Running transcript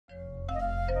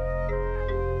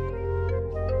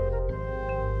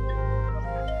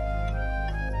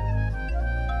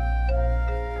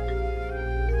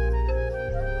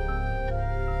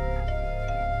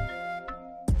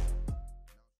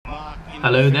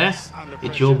Hello there,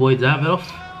 it's your boy Davidoff.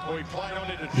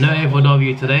 No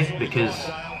AFL today because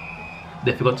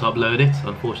they forgot to upload it,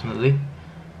 unfortunately.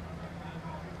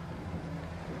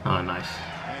 Oh, nice.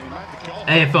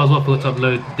 AFL as well forgot to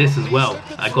upload this as well.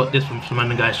 I got this from some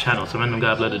random guy's channel. Some random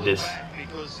guy uploaded this.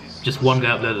 Just one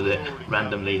guy uploaded it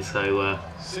randomly, so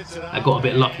I got a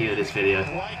bit lucky with this video.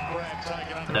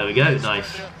 There we go,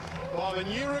 nice.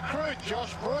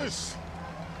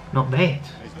 Not bad.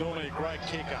 He's normally a great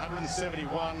kick,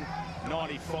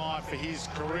 171.95 for his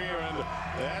career, and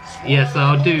that's yes,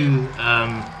 I'll do.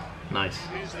 Nice.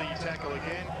 Here's the tackle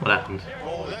again. What happened?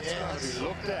 Oh, that's going to be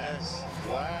looked at.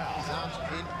 Wow.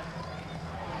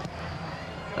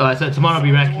 Alright, so tomorrow I'll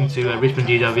be reacting to Richmond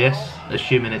GWS,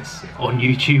 assuming it's on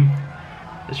YouTube,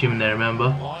 assuming they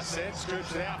remember.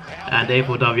 And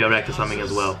AFL I'll react to something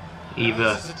as well,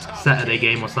 either Saturday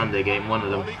game or Sunday game, one of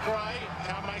them.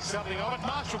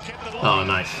 Oh,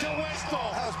 nice.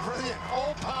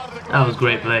 That was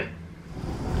great play.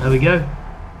 There we go.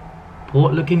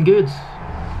 Port looking good.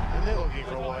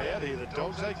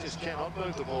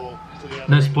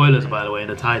 No spoilers, by the way, in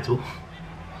the title.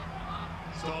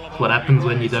 What happens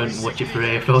when you don't watch it for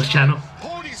AFL's channel.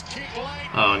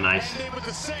 Oh, nice.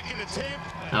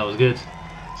 That was good.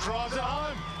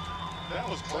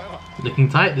 Looking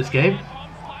tight this game.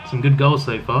 Some good goals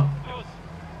so far.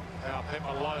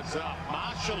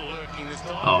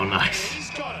 Oh,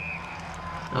 nice.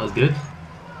 That was good.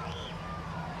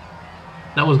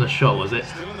 That wasn't a shot, was it?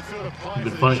 It would have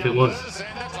been funny if it was.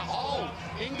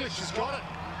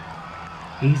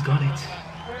 He's got it.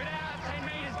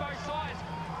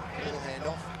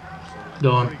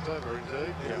 Go on.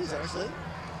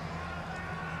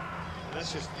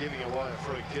 That's just giving away a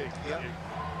free kick.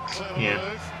 Yeah.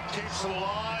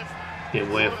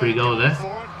 Give away a free goal there.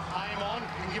 Aim on,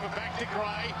 can give it back to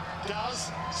Gray.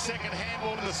 Does. Second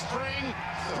handball to the string.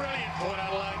 Brilliant point,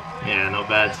 Adelaide. Yeah, not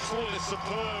bad. Absolutely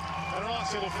superb. A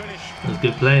nice little finish. That was a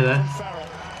good play there.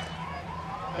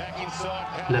 Back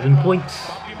inside. 11 points.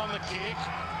 Bump him on the kick.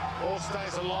 All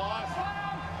stays alive.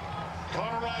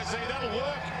 That'll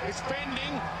work. It's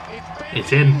bending. It's bending.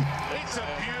 It's in. It's a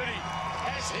beauty.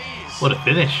 As he is. What a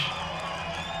finish.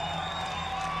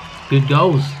 Good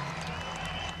goals.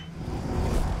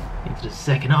 Into the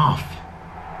second half.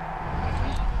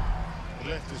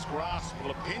 Left his grasp.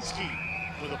 Lipinski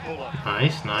with a puller.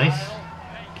 Nice, nice.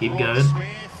 Keep going.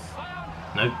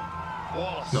 Nope.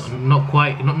 Not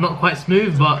quite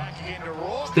smooth, but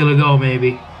still a goal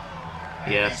maybe.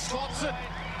 Yeah.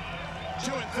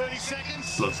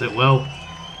 Slots it well.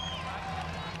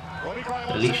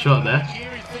 Elite shot there.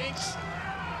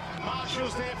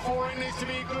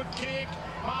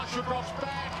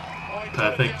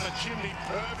 Perfect.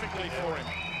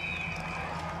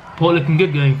 Port looking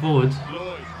good going forward.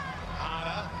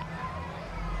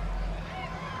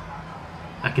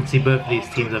 I can see both of these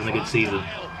teams having a good season.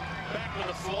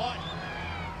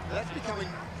 I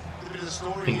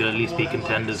think they'll at least be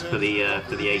contenders for the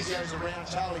 8th.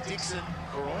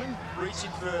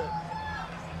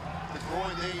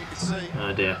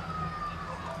 Oh dear.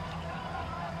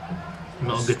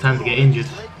 Not a good time to get injured.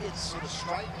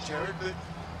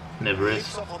 Never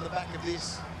is.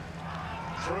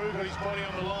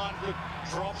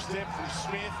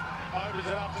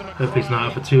 Hopefully he's not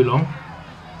out for too long.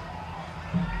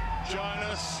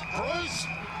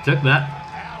 Took that.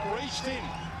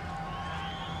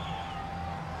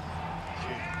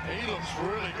 He looks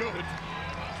really good.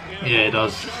 Yeah, it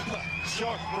does.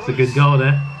 It's a good goal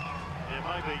there.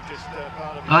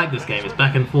 I like this game. It's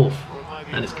back and forth,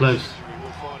 and it's close.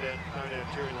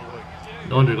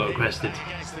 Andre got requested.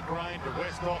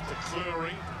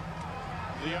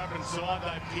 The open side,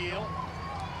 they peel.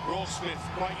 Raw Smith,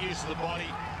 great use of the body,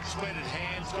 splendid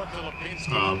hands, got to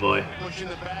Lipinski. Oh boy. Pushing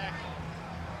the back.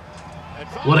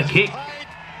 What a kick.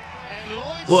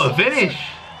 What a finish.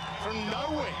 From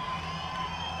nowhere.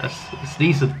 It's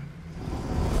decent.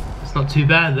 It's not too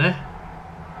bad there.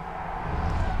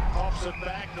 Pops it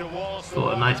back to Wallace.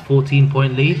 Got a nice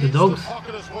 14-point lead, the Dogs. Oh.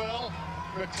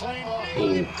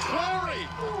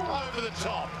 Over the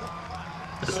top.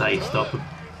 That's how you stop him.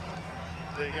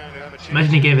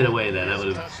 Imagine he gave it away there. That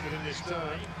would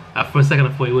have. For a second,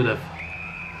 I thought he would have.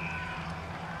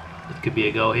 It could be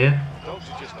a goal here.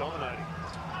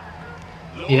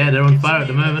 Yeah, they're on fire at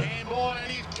the moment.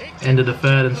 End of the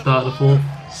third and start of the fourth.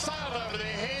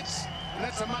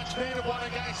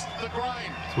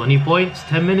 20 points,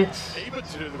 10 minutes.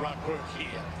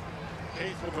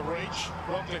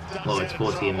 Oh, it's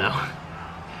 14 now.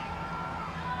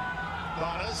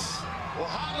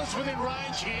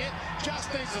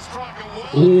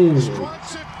 Ooh.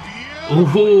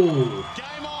 Ooh.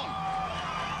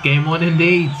 Game on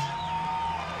indeed.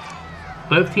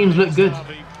 Both teams look good.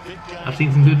 I've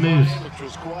seen some good moves.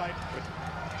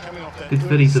 Good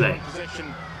Philly today.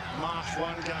 Marsh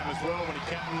won game as well when he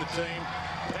captained the team.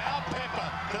 Power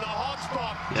Pepper to the hot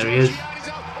spot. There he is.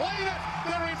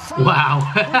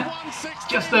 Wow.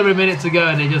 Just over a minute to go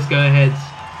and they just go ahead.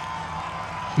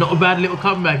 Not a bad little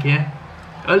comeback here.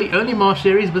 Only Marsh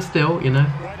series, but still, you know.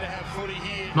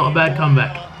 Not a bad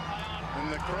comeback.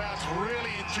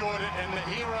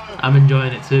 I'm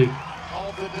enjoying it too.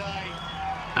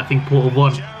 I think Porter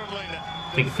won.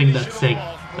 I think that's safe.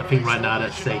 I think right now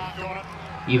that's safe.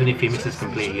 Even if he misses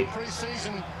completely.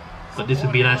 But this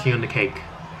would be an icing on the cake.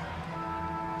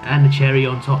 And the cherry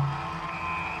on top.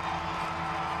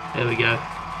 There we go.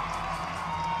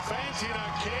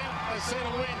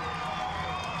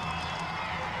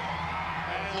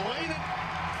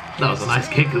 That was a nice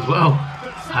kick as well.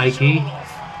 High key.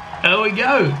 There we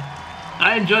go.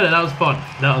 I enjoyed it. That was fun.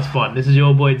 That was fun. This is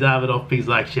your boy Davidoff. Please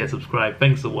like, share, subscribe.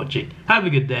 Thanks for watching. Have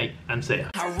a good day and see ya.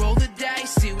 I roll the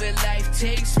dice, see where life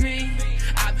takes me.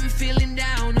 I've been feeling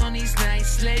down on these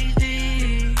nights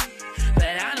lately, but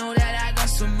I know that I got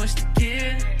so much to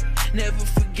give. Never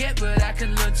forget, but I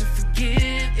can learn to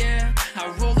forgive. Yeah, I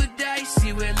roll the dice,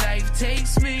 see where life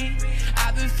takes me.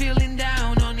 I've been feeling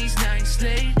down on these nights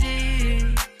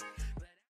lately.